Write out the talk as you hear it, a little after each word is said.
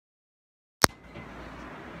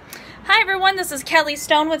Hi everyone, this is Kelly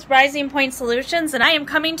Stone with Rising Point Solutions, and I am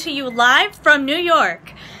coming to you live from New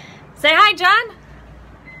York. Say hi, John.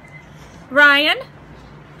 Ryan.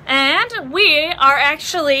 And we are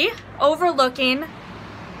actually overlooking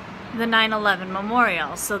the 9/11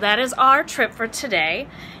 Memorial. So that is our trip for today.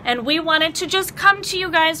 And we wanted to just come to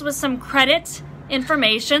you guys with some credit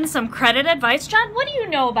information, some credit advice. John, what do you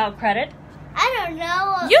know about credit? I don't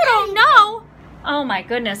know. You don't know? Oh my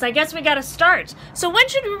goodness, I guess we gotta start. So when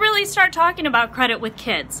should we really start talking about credit with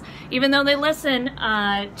kids? Even though they listen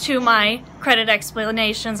to my credit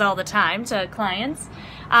explanations all the time to clients,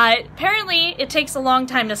 apparently it takes a long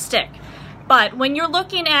time to stick. But when you're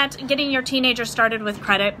looking at getting your teenager started with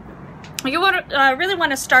credit, you really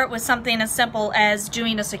want to start with something as simple as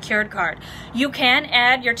doing a secured card. You can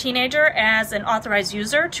add your teenager as an authorized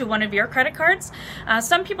user to one of your credit cards.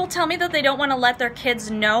 Some people tell me that they don't want to let their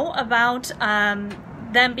kids know about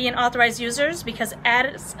them being authorized users, because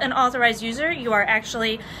as an authorized user, you are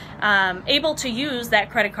actually able to use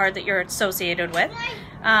that credit card that you're associated with.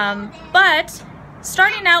 But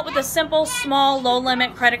starting out with a simple, small,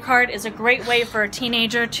 low-limit credit card is a great way for a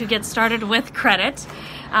teenager to get started with credit.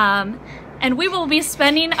 And we will be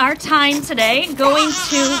spending our time today going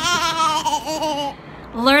to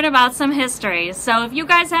learn about some history. So if you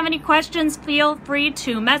guys have any questions, feel free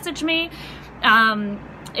to message me.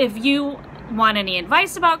 If you want any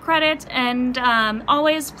advice about credit, and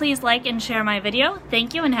always please like and share my video.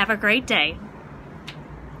 Thank you and have a great day.